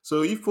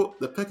So you put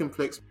the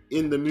Peckinplex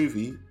in the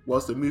movie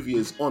whilst the movie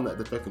is on at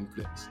the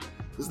Peckinplex.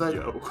 It's like,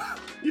 yo,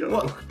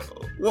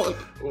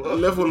 what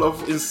level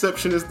of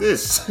inception is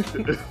this?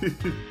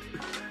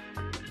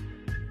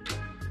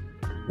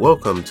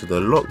 Welcome to the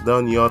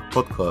Lockdown Yard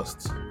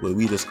podcast, where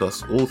we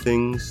discuss all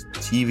things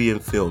TV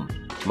and film.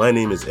 My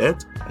name is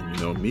Ed. And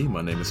you know me,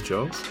 my name is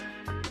Charles.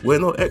 We're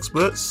not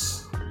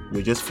experts,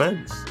 we're just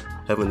fans,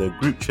 having a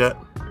group chat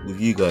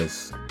with you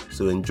guys.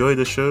 So enjoy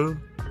the show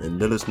and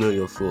let us know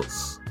your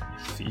thoughts.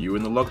 See you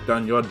in the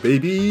Lockdown Yard,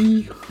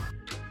 baby!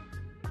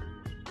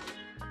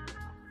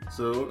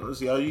 So,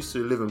 obviously, I used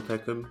to live in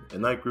Peckham,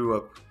 and I grew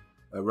up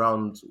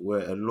around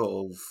where a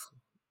lot of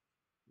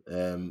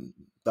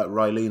that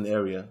Rye Lane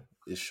area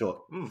is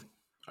shot.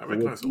 I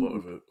recognize a lot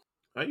of it.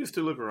 I used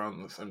to live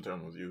around the same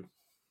town as you.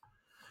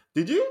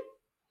 Did you?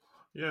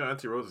 Yeah,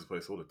 Auntie Rose's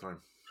place all the time.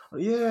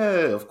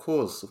 Yeah, of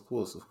course.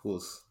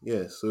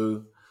 Yeah,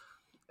 so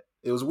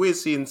it was weird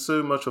seeing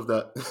so much of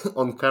that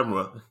on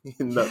camera.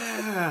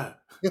 Yeah!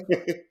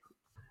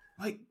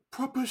 Like,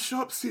 proper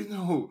shops, you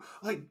know.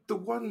 Like, the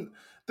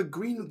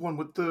green one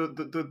with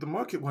the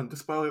market one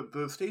just by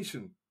the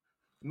station.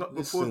 Not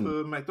before Listen,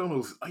 the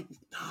McDonald's.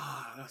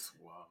 That's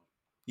wow.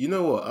 you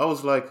know what? I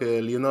was like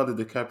Leonardo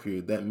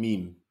DiCaprio, that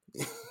meme.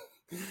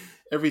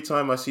 Every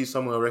time I see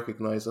someone I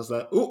recognize, I was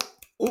like, oh,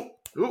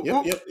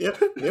 yep.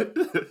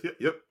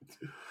 Yep.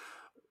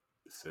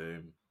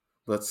 Same.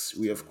 But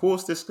we, of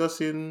course,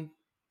 discussing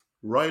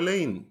Rye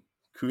Lane,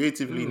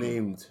 creatively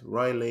named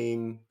Rye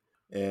Lane,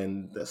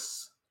 and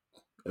that's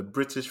a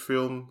British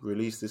film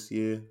released this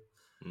year.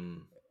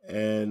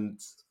 And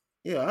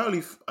yeah,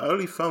 I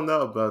only found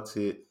out about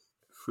it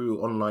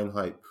through online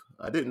hype.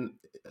 I don't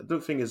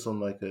think it's on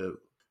like a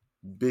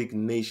big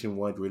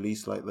nationwide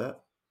release like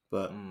that.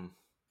 But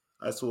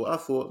I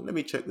thought, let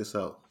me check this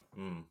out.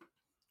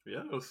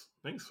 Yeah,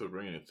 thanks for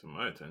bringing it to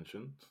my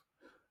attention.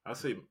 I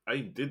say I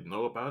did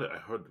know about it. I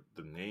heard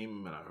the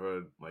name and I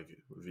heard like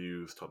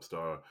reviews, top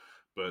star,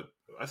 but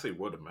I say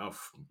word of mouth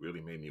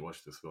really made me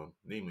watch this film,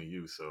 namely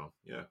you. So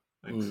yeah,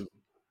 thanks.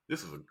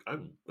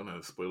 I'm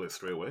gonna spoil it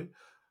straight away.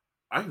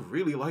 I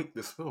really like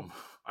this film.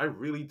 I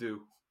really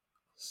do.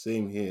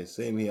 Same here.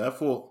 I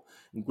thought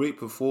great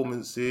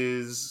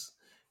performances,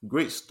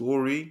 great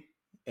story,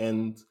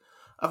 and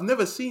I've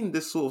never seen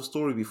this sort of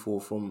story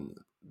before from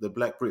the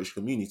Black British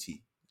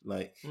community.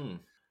 Like,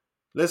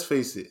 let's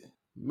face it,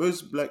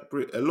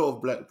 a lot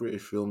of Black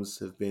British films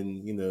have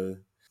been,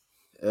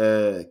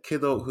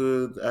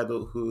 kidulthood,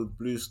 adulthood,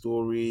 blue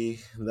story,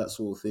 that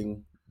sort of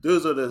thing.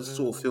 Those are the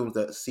sort of films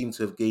that seem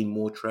to have gained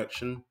more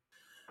traction.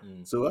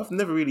 So I've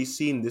never really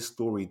seen this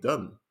story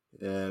done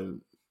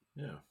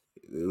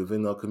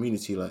within our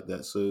community like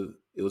that. So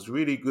it was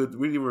really good,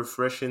 really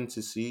refreshing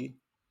to see.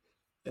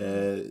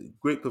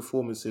 Great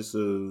performances.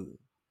 So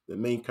the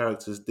main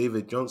character is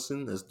David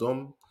Jonsson as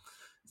Dom,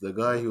 the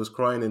guy who was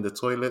crying in the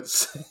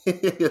toilets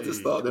at the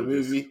start of the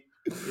movie.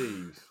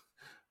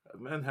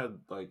 Man had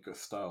like a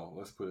style,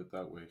 let's put it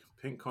that way.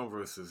 Pink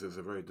Converses is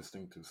a very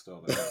distinctive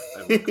style that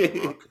everyone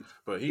can rock.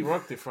 But he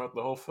rocked it throughout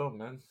the whole film,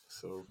 man.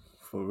 So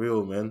for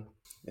real, man.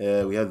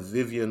 We had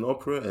Vivian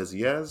Oparah as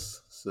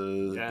Yaz,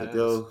 so the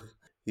girl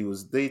he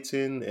was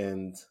dating,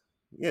 and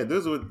yeah,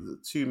 those were the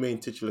two main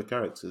titular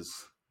characters.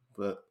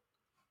 But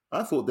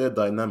I thought their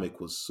dynamic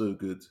was so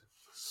good.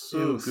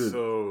 So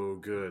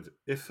good.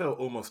 It felt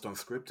almost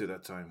unscripted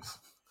at times.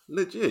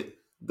 Legit.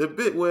 The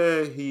bit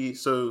where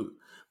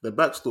the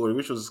backstory,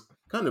 which was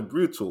kind of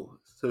brutal.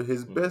 So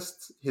his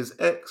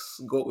ex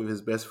got with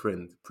his best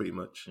friend, pretty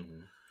much.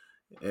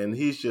 And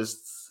he's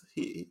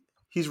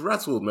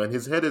rattled, man.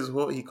 His head is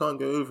hot. He can't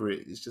go over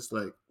it. It's just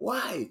like,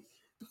 why?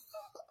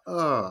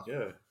 Yeah,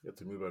 you have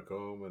to move back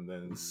home, and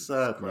then it's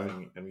sad, crying.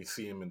 Man. And we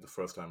see him in the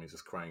first time. He's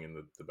just crying in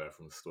the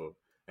bathroom store.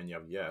 And you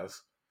have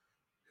Yaz,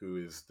 who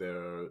is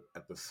there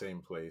at the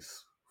same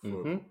place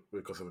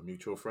because of a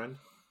mutual friend.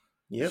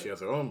 Yeah, she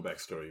has her own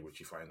backstory, which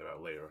you find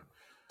out later.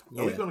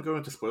 Are we going to go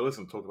into spoilers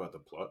and talk about the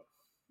plot?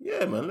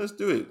 Yeah, man. Let's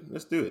do it.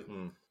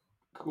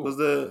 Cool.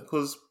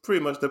 Because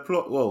pretty much the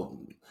plot,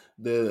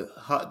 the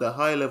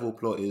high level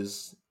plot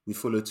is we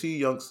follow two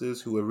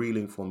youngsters who are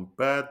reeling from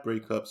bad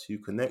breakups who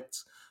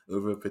connect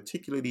over a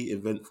particularly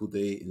eventful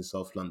day in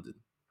South London.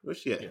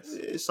 Which,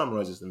 it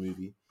summarizes the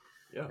movie.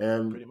 Yeah,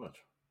 pretty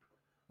much.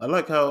 I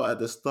like how at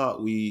the start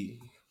we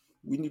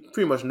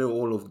pretty much know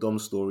all of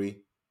Dom's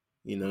story.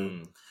 You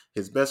know,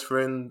 his best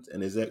friend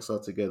and his ex are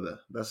together.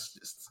 That's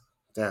just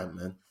damn,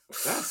 man.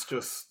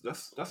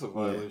 That's a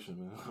violation,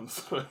 man. I'm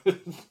sorry.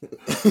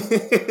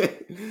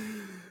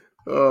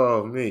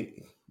 Oh,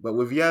 mate. But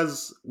with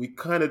Yaz, we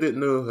kind of didn't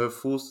know her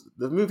full.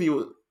 The movie,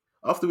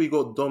 after we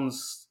got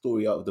Dom's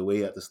story out of the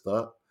way at the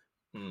start,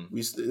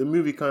 the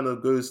movie kind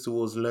of goes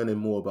towards learning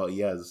more about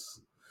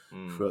Yaz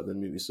throughout the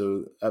movie.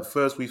 So at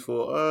first we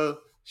thought,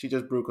 she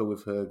just broke up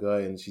with her guy,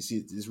 and she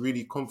sees this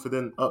really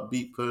confident,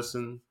 upbeat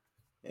person.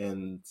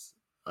 And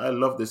I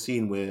love the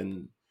scene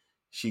when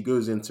she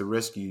goes in to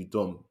rescue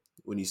Dom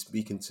when he's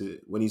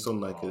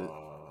on like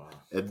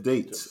a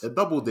date, a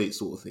double date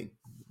sort of thing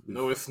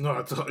No, it's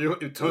not.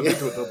 It turned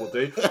into a double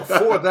date.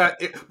 Before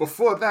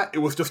that, it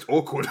was just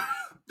awkward.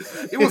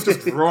 It was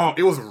just wrong.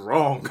 It was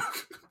wrong.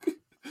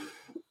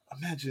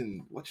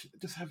 Imagine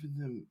just having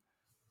them.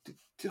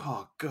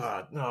 Oh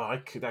God, no!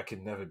 That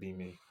could never be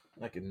me.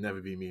 That could never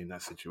be me in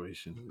that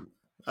situation.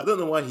 I don't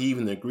know why he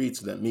even agreed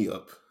to that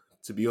meetup.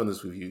 To be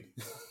honest with you,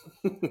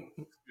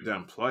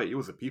 damn polite. He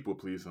was a people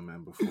pleaser,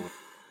 man. Before.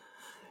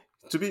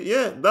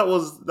 that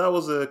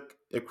was a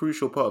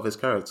crucial part of his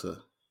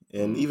character,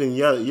 and even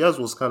Yaz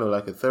was kind of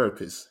like a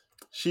therapist.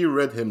 She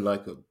read him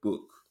like a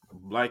book,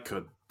 like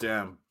a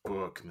damn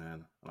book,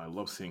 man. And I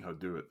love seeing her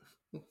do it.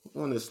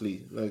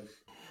 Honestly, like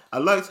I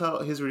liked how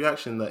his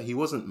reaction that he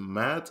wasn't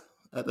mad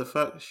at the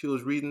fact she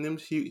was reading him.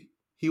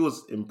 He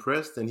was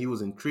impressed and he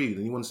was intrigued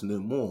and he wants to know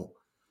more.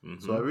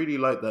 Mm-hmm. So I really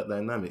like that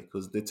dynamic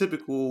because the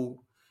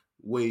typical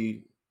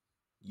way,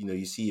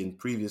 you see in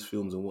previous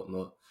films and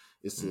whatnot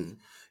is to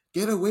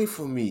get away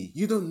from me.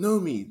 You don't know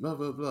me. Blah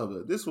blah blah.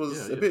 But this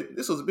was a bit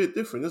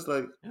different. It's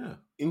like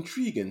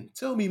intriguing.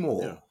 Tell me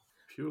more. Yeah.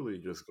 Purely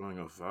just going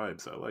off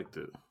vibes. I liked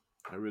it.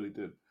 I really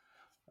did.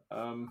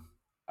 I'm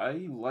gonna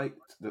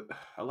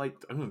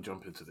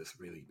jump into this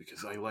really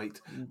because I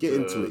liked Get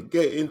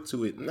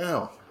into it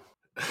now.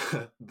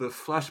 The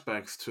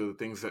flashbacks to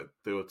things that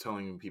they were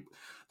telling people,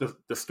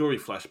 the story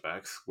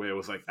flashbacks where it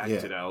was like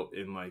acted out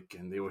in like,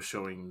 and they were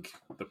showing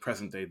the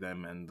present day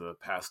them and the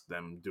past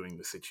them doing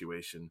the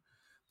situation.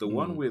 The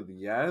one with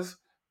Yaz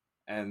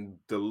and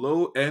the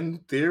low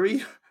end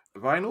theory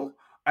vinyl,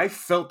 I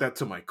felt that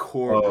to my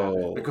core,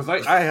 man, because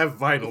I have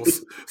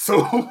vinyls,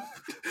 so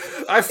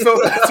I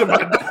felt that to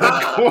my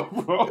core,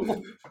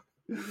 bro.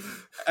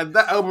 And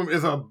that album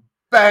is a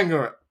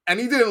banger, and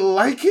he didn't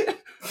like it.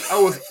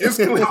 I was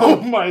instantly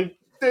on my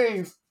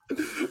days.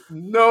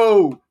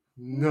 No.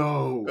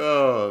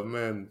 Oh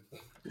man,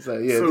 it's like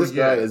this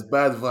guy is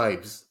bad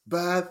vibes.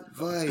 Bad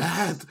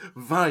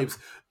vibes.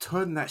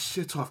 Turn that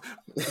shit off.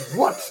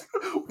 What?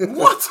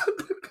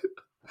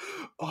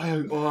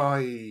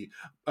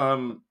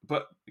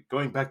 But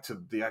going back to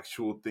the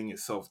actual thing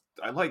itself,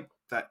 I like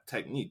that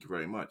technique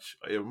very much.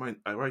 I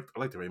liked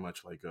it very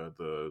much, like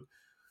the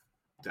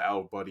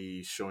out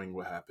body showing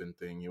what happened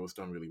thing. It was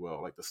done really well.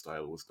 I like the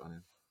style it was done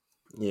in.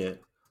 Yeah,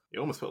 it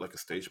almost felt like a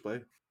stage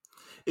play.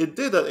 It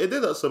did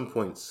at some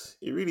points.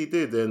 It really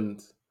did, and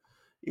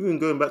even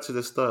going back to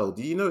the style,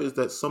 do you notice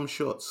that some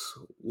shots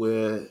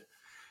where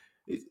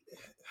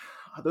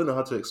I don't know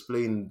how to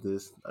explain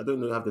this. I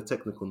don't have the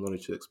technical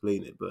knowledge to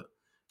explain it, but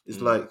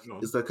it's like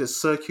a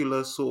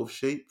circular sort of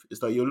shape.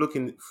 It's like you're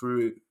looking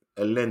through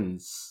a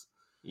lens,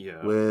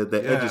 where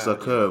the edges are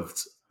curved.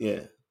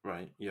 Yeah.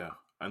 Right. Yeah.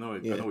 I know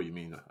what you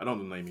mean. I don't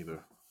know the name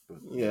either. But...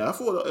 Yeah, I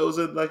thought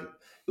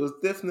it was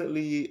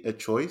definitely a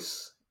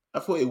choice. I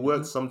thought it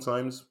worked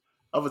sometimes.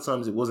 Other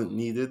times it wasn't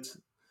needed.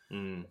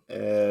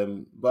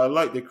 But I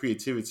like the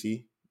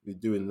creativity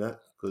with doing that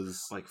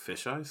because like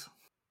fish eyes.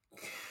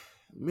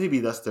 Maybe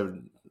that's I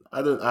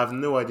have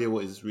no idea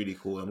what it's really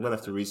called. I'm gonna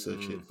have to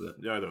research it. But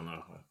I don't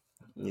know.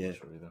 I'm not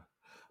sure either.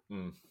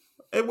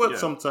 It worked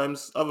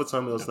sometimes. Other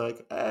times I was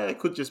like, it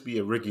could just be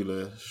a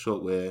regular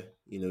shot where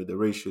the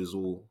ratio is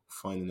all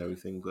fine and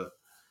everything. But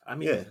I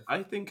mean,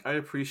 I think I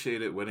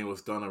appreciate it when it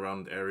was done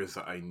around areas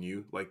that I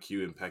knew, like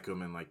Kew and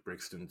Peckham and like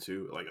Brixton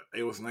too. Like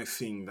it was nice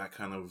seeing that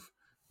kind of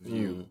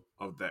view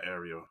of that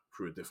area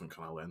through a different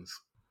kind of lens.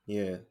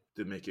 Yeah,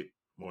 did make it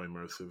more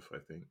immersive, I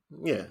think.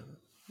 Yeah,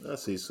 I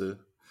see so.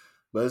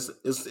 But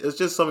it's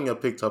just something I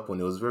picked up on.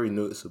 It was very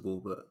noticeable,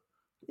 but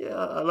yeah,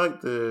 I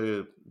like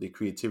the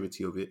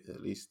creativity of it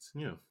at least.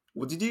 Yeah.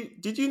 Well,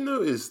 did you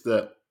notice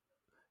that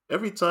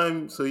every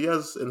time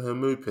Yaz and her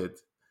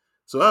moped?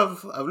 So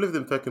I've lived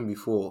in Peckham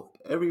before.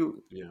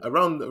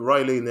 Around the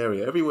Rye Lane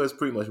area, everywhere's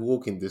pretty much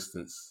walking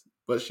distance.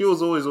 But she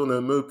was always on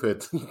her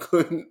moped,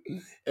 going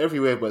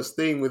everywhere, but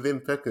staying within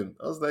Peckham.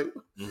 I was like,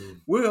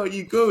 where are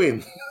you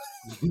going?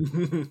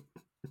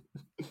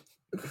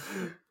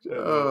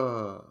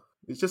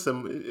 It's just a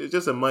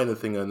minor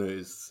thing I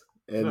noticed.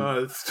 And no,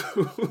 it's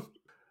true.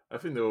 I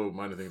think there were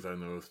minor things I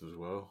noticed as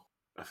well.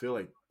 I feel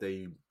like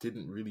they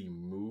didn't really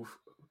move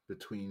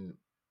between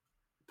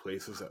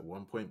places at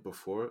one point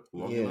before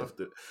long enough.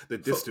 The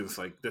distance,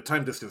 like the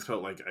time distance,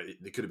 felt like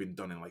it could have been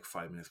done in like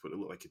 5 minutes, but it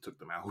looked like it took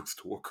them hours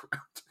to walk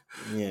around.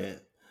 Yeah,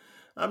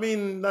 I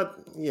mean I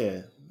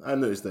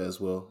noticed that as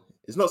well.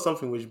 It's not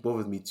something which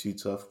bothered me too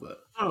tough,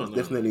 but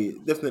it's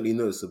definitely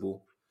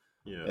noticeable.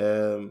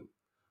 Yeah.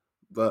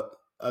 But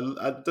I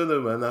don't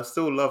know, man. I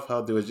still love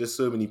how there were just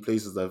so many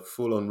places that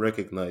full on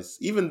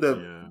recognized. Even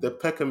the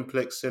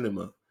Peckham-plex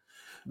cinema.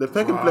 The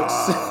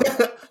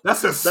Peckham-plex.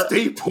 That's a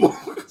staple.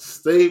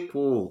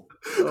 Staple.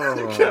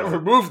 You can't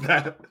remove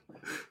that.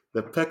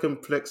 The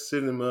Peckham-plex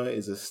cinema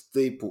is a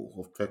staple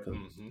of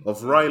Peckham,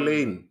 of Rye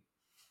Lane.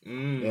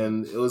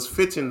 And it was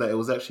fitting that it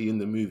was actually in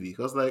the movie.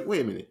 I was like,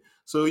 wait a minute.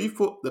 So you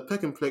put the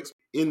Peckham-plex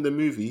in the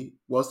movie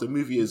whilst the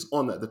movie is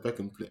on at the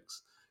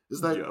Peckham-plex.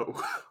 It's like,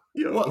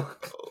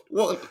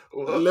 what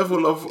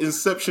level of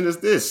inception is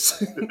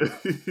this?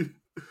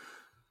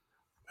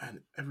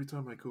 And every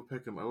time I go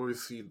Peckham, I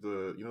always see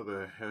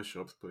the hair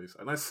shops place,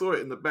 and I saw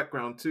it in the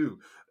background too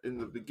in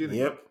the beginning.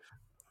 Yep.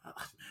 Like,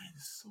 man,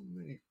 there's so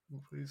many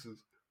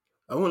places.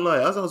 I won't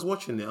lie. As I was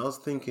watching it, I was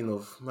thinking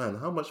of, man,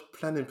 how much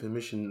planning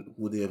permission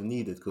would they have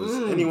needed? Because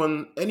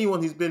Mm.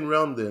 anyone who's been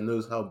around there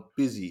knows how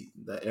busy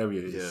that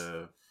area is.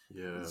 Yeah,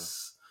 yeah,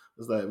 It's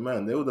like,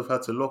 man, they would have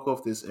had to lock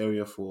off this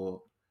area for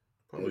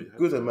a probably had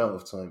good to. amount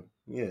of time.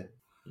 Yeah.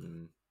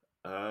 Mm.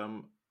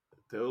 Um,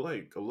 there were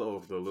like a lot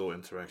of the little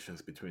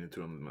interactions between the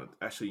two of them that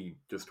actually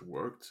just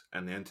worked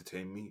and they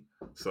entertained me,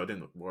 so I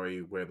didn't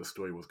worry where the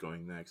story was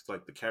going next.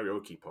 Like the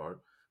karaoke part,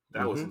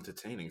 that was Hmm.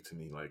 entertaining to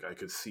me. Like I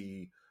could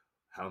see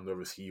how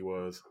nervous he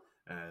was,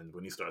 and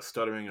when he started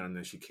stuttering, and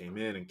then she came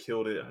in and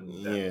killed it, and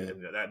Yeah.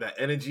 that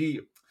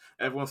energy,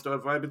 everyone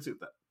started vibing to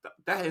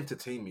that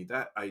entertained me.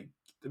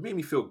 It made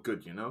me feel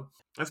good.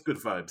 That's good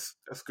vibes.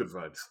 That's good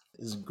vibes.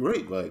 It's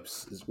great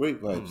vibes. It's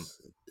great Mm, vibes.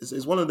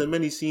 It's one of the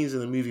many scenes in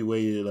the movie where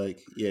you're like,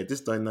 yeah,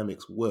 this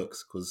dynamics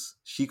works because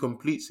she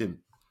completes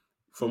him.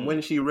 From when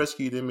mm, she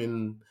rescued him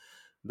in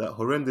that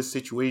horrendous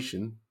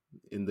situation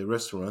in the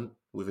restaurant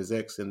with his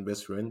ex and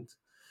best friend,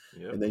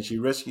 yep. and then she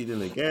rescued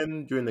him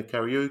again during the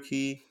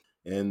karaoke.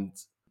 And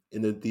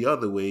in the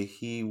other way,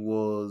 he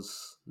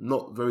was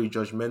not very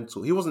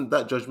judgmental. He wasn't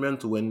that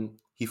judgmental when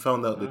he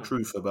found out the No.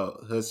 truth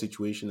about her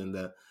situation and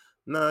that,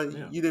 nah,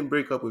 Yeah. you didn't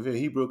break up with him.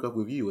 He broke up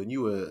with you and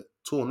you were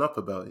torn up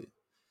about it.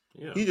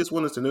 Yeah. He just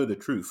wanted to know the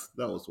truth.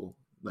 That was all.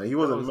 Like, he That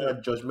wasn't was it.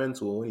 mad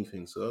judgmental or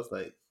anything. So I was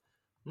like,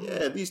 Mm,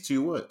 yeah, these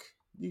two work.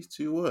 These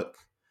two work.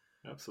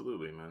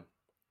 absolutely, man.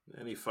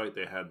 Any fight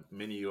they had,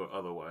 mini or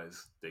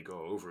otherwise, they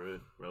go over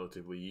it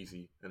relatively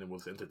easy, and it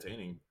was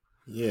entertaining.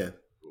 Yeah.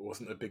 It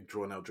wasn't a big,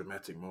 drawn out,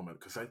 dramatic moment.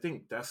 Because I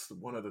think that's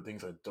one of the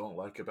things I don't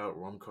like about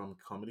rom com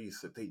comedies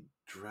that they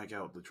drag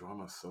out the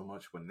drama so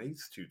much. When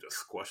these two just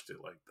squashed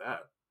it like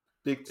that,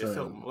 Big it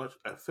felt time. much.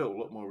 It felt a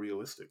lot more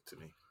realistic to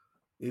me.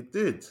 It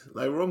did.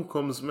 Like rom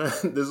coms, man.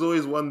 There's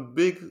always one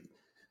big,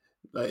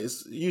 like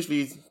it's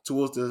usually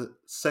towards the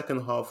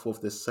second half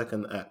of the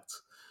second act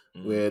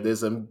where Mm-hmm.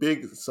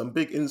 there's some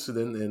big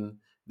incident and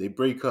they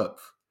break up,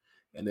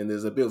 and then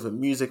there's a bit of a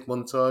music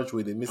montage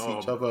where they miss Oh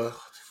each my other, god.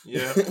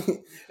 Yeah.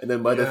 and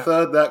then by the Yeah.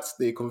 third act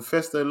they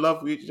confess their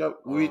love with each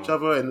Oh.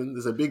 other, and then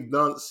there's a big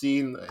dance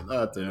scene.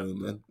 I don't Yeah. know,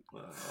 man.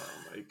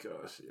 Oh my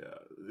gosh. Yeah.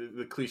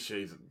 The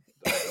cliches.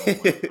 I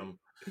don't like them.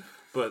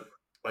 But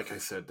like I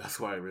said, that's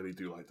why I really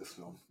do like this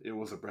film. It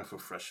was a breath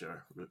of fresh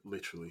air,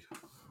 literally.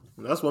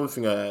 That's one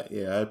thing I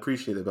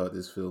appreciate about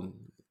this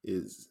film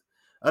is,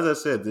 as I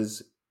said,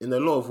 there's in a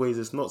lot of ways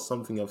it's not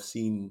something I've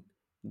seen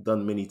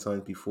done many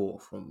times before.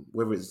 From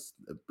whether it's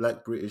a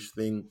Black British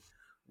thing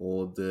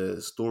or the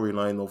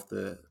storyline of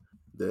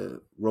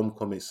the rom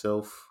com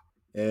itself,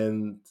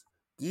 and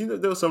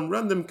there were some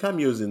random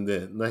cameos in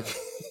there. Like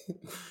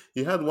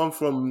you had one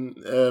from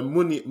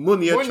Munia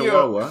Munya,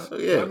 Chihuahua, my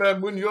yeah.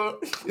 man Munya,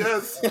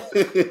 yes.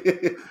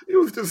 He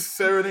was just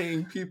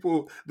serenading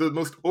people, the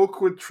most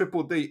awkward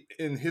triple date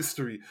in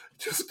history.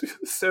 Just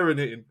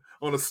serenading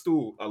on a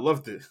stool. I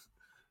loved it.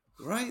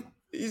 Right?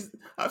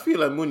 I feel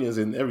like Munion's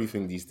in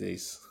everything these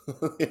days.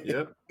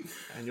 Yep.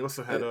 And you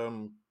also had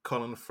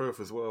Colin Firth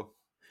as well.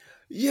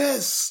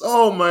 Yes.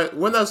 Oh my!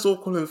 When I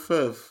saw Colin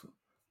Firth,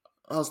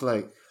 I was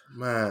like,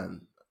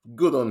 man,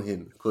 good on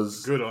him.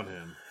 Because Good on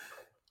him.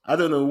 I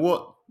don't know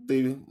what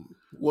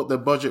the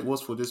budget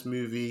was for this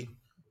movie.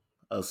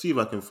 I'll see if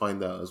I can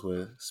find out as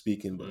we're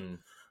speaking. But Mm,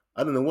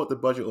 I don't know what the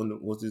budget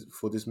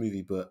for this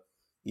movie. But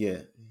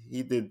yeah,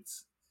 he did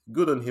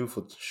good on him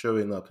for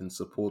showing up and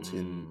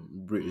supporting mm,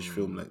 British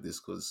film mm, like this.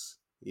 Because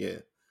yeah,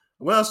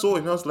 when I saw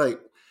him, I mm. was like,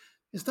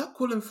 is that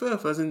Colin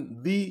Firth? As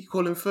in the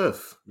Colin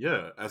Firth?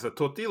 Yeah, as a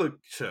tortilla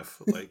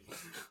chef, like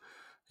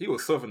he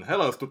was serving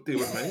hell out of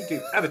tortillas, man. He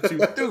gave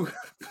attitude too.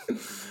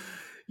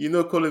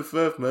 Colin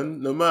Firth,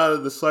 man. No matter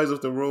the size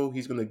of the role,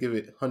 he's gonna give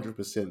it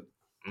 100%.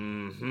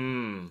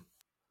 Mm-hmm.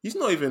 He's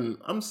not even.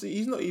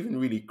 He's not even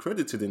really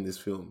credited in this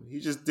film. He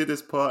just did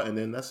his part, and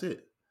then that's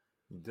it.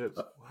 He did.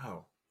 Uh,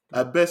 Wow. Good.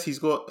 At best, he's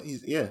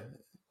yeah.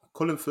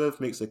 Colin Firth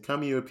makes a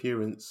cameo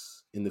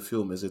appearance in the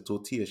film as a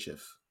tortilla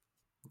chef.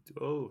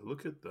 Oh,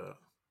 look at that.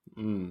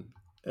 Mm.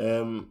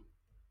 Um,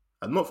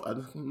 I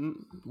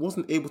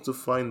wasn't able to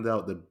find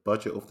out the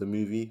budget of the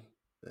movie.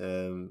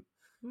 Um,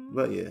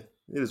 But Mm. yeah,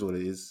 it is what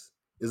it is.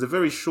 It's a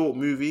very short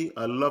movie.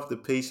 I love the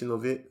pacing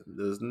of it.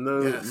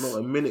 Not Yes.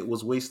 a minute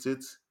was wasted.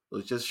 It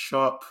was just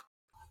sharp.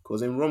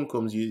 Because in rom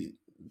coms,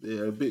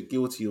 they're a bit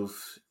guilty of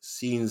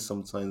scenes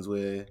sometimes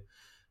where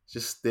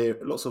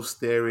lots of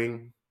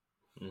staring,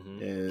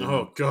 and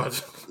Oh God.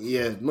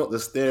 yeah, not the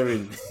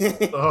staring.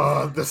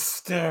 Oh, the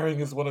staring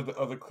is one of the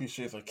other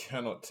cliches I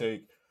cannot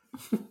take.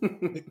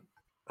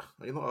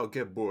 I'll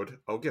get bored.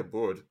 I'll get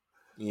bored.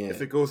 If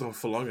Yeah, it goes on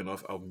for long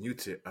enough, I'll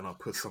mute it and I'll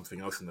put something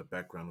else in the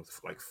background with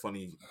like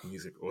funny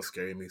music or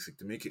scary music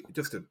to make it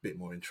just a bit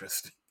more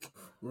interesting.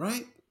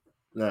 right.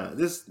 Nah,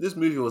 this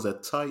movie was a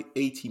tight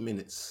 80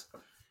 minutes.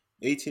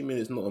 80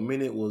 minutes, not a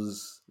minute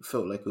was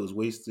felt like it was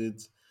wasted.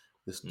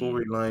 The Mm,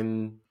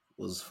 storyline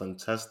was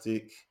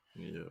fantastic,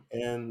 yeah.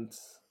 and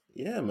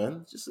yeah,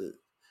 man, just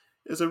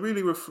it's a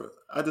really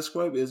I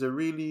describe it as a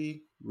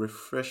really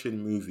refreshing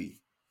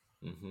movie.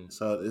 Mm-hmm.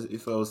 So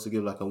if I was to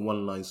give like a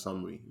one line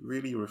summary,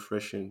 really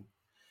refreshing,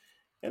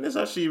 and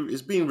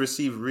it's being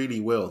received really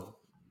well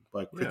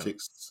by Yeah.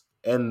 critics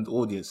and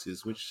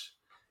audiences, which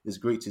is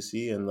great to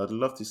see. And I'd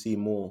love to see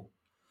more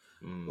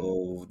Mm.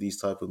 of these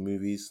type of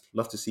movies.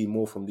 Love to see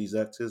more from these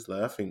actors.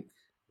 Like I think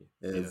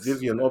Yes.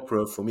 Vivian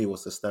Oparah for me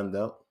was the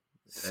standout.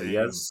 Same.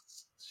 Yaz,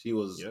 she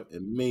was Yep.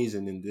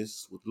 amazing in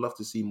this. Would love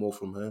to see more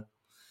from her.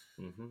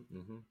 Mm-hmm.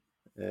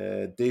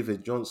 Mm-hmm.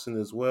 David Jonsson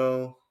as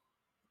well.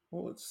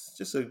 Oh, it's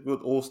just a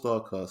good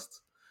all-star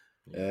cast.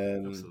 Yeah.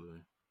 Um, Absolutely.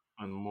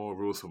 And more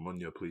rules for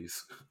Munya,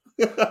 please.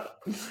 I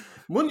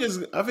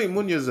think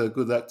Munya's a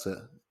good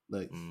actor.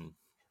 Like, Mm.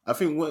 I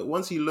think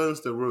once he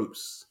learns the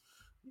ropes,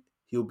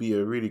 he'll be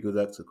a really good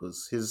actor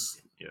because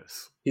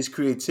Yes. his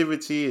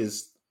creativity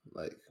is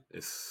like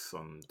It's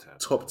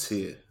untapped, I top would say.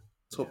 tier,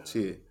 top Yeah.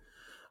 tier.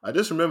 I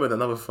just remembered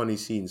another funny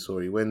scene.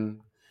 Sorry,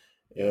 when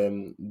Yeah.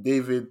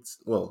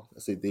 I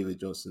say David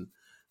Johnson,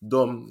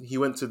 Dom, he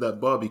went to that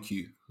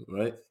barbecue,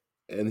 right?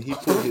 And he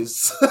put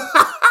his.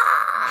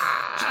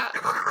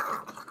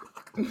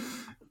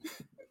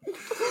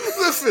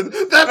 Listen,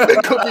 that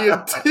man got me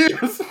in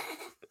tears.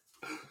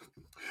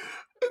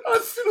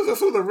 As soon as I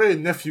saw the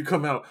Raine nephew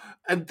come out,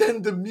 and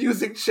then the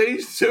music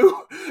changed too,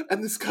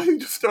 and this guy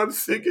just started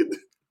singing.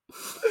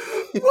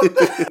 What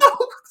the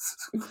hell?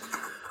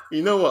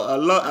 You know what?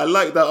 I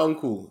like that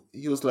uncle.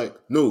 He was like,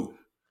 "No,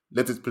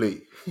 let it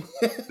play."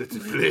 Let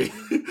it play.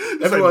 It's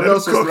like, Everyone let him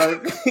else was cook.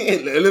 like,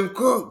 "Let him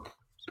cook."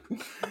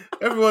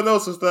 Everyone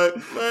else was like,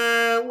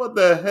 "Man, what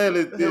the hell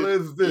is What the hell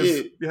this?" is Yeah.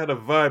 this? We had a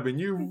vibe and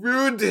you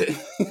ruined it.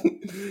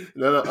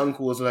 Then the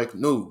uncle was like,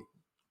 "No,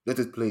 let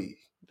it play,"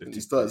 and Let he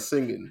it started play.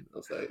 singing. I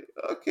was like,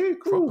 "Okay,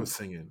 Proper cool,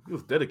 singing. He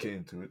was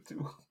dedicated to it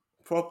too.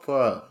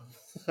 proper."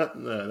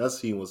 Nah, that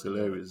scene was Yeah.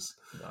 hilarious.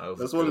 Nah, it was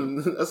That's good.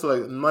 one. That's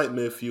like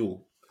nightmare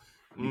fuel.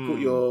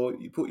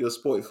 Mm. You put your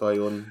Spotify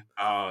on,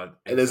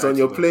 and it's on Anxiety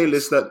your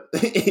playlist levels.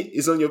 that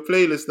it's on your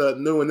playlist that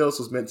no one else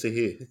was meant to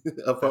hear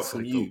apart That's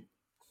from like the you.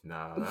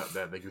 nah.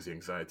 That gives you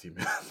anxiety,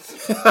 man.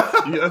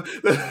 Yeah.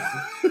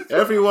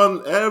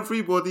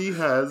 Everybody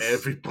has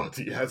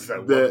Everybody has that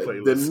one the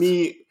playlist.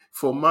 me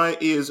for my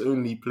ears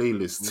only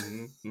playlist.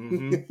 Mm-hmm.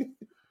 Mm-hmm.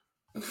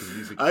 The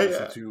music you I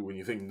listen to when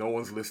you think no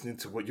one's listening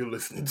to what you're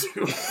listening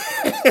to.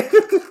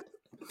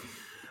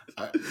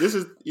 this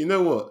is you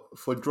know what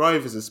for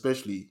drivers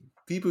especially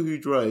people who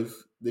drive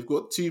they've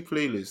got two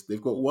playlists.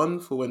 They've got one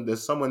for when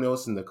there's someone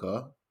else in the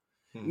car.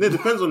 And it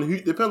depends on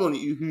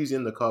who's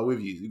in the car with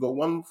you. You got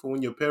one for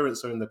when your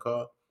parents are in the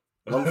car,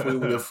 one for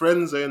when your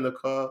friends are in the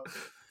car,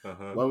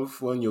 Uh-huh. one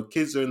for when your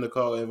kids are in the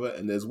car, whatever,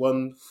 and there's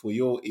one for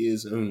your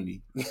ears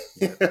only.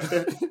 Yeah.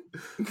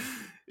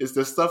 It's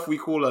the stuff we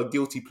call our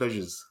guilty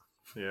pleasures.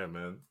 Yeah,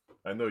 man.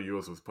 I know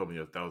yours was probably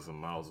 1,000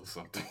 miles or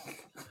something.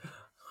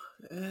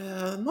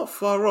 Not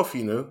far off,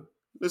 you know.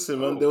 Listen,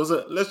 man,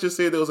 Oh. let's just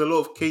say there was a lot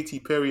of Katy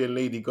Perry and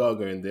Lady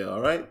Gaga in there,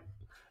 all right?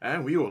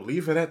 And we will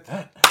leave it at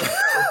that.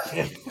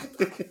 Okay.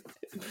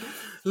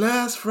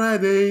 Last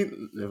Friday,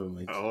 never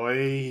mind.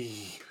 Oi.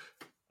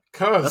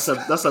 Cuz.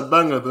 That's a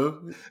banger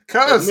though.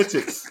 Cuz. Admit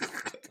it.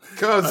 I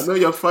Cuz. know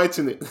you're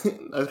fighting it.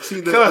 I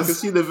can Cuz.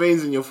 see the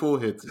veins in your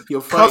forehead.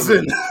 You're fighting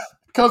Cousin. it.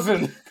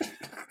 Cousin.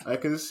 I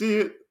can see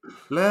it.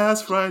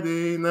 Last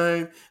Friday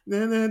night.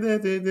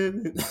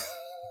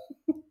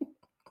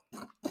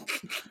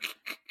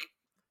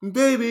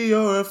 Baby,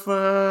 you're a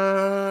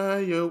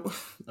fire.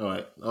 All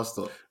right, I'll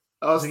stop.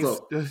 I I'll think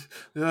it's.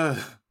 stop.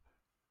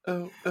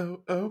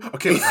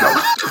 Okay, let's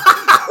go.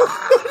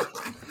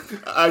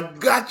 I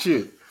got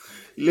you.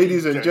 You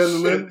Ladies ain't and got shit.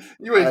 gentlemen,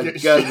 You ain't I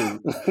get got shit.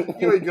 him.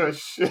 You ain't got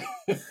shit.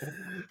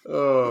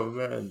 Oh,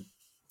 man.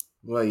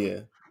 Well,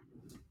 yeah.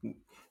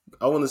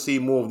 I want to see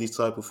more of these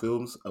type of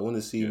films. I want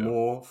to see Yeah.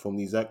 more from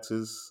these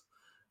actors.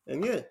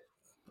 And yeah,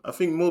 I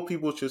think more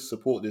people should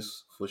support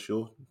this for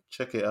sure.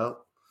 Check it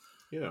out.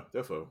 Yeah,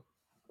 definitely.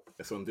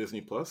 It's on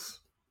Disney Plus.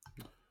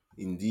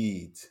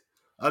 Indeed.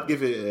 I'd Yeah.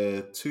 give it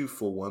a 2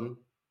 for 1.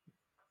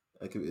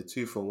 I'd give it a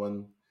 2 for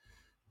 1.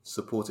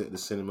 Support it at the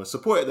cinema.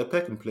 Support it at the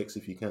Peckinplex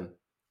if you can.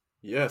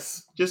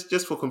 Yes.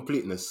 Just for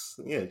completeness.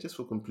 Yeah, just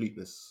for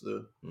completeness.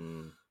 So,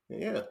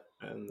 yeah.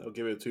 And I'll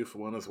give it a 2 for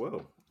 1 as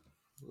well.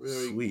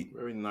 Very, Sweet.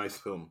 very nice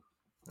film.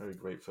 Very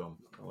great film.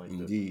 I liked it.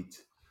 Indeed.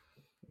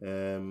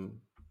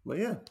 But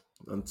yeah,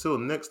 until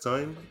next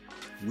time,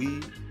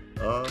 we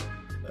are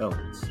out.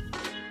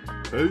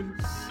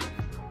 Peace.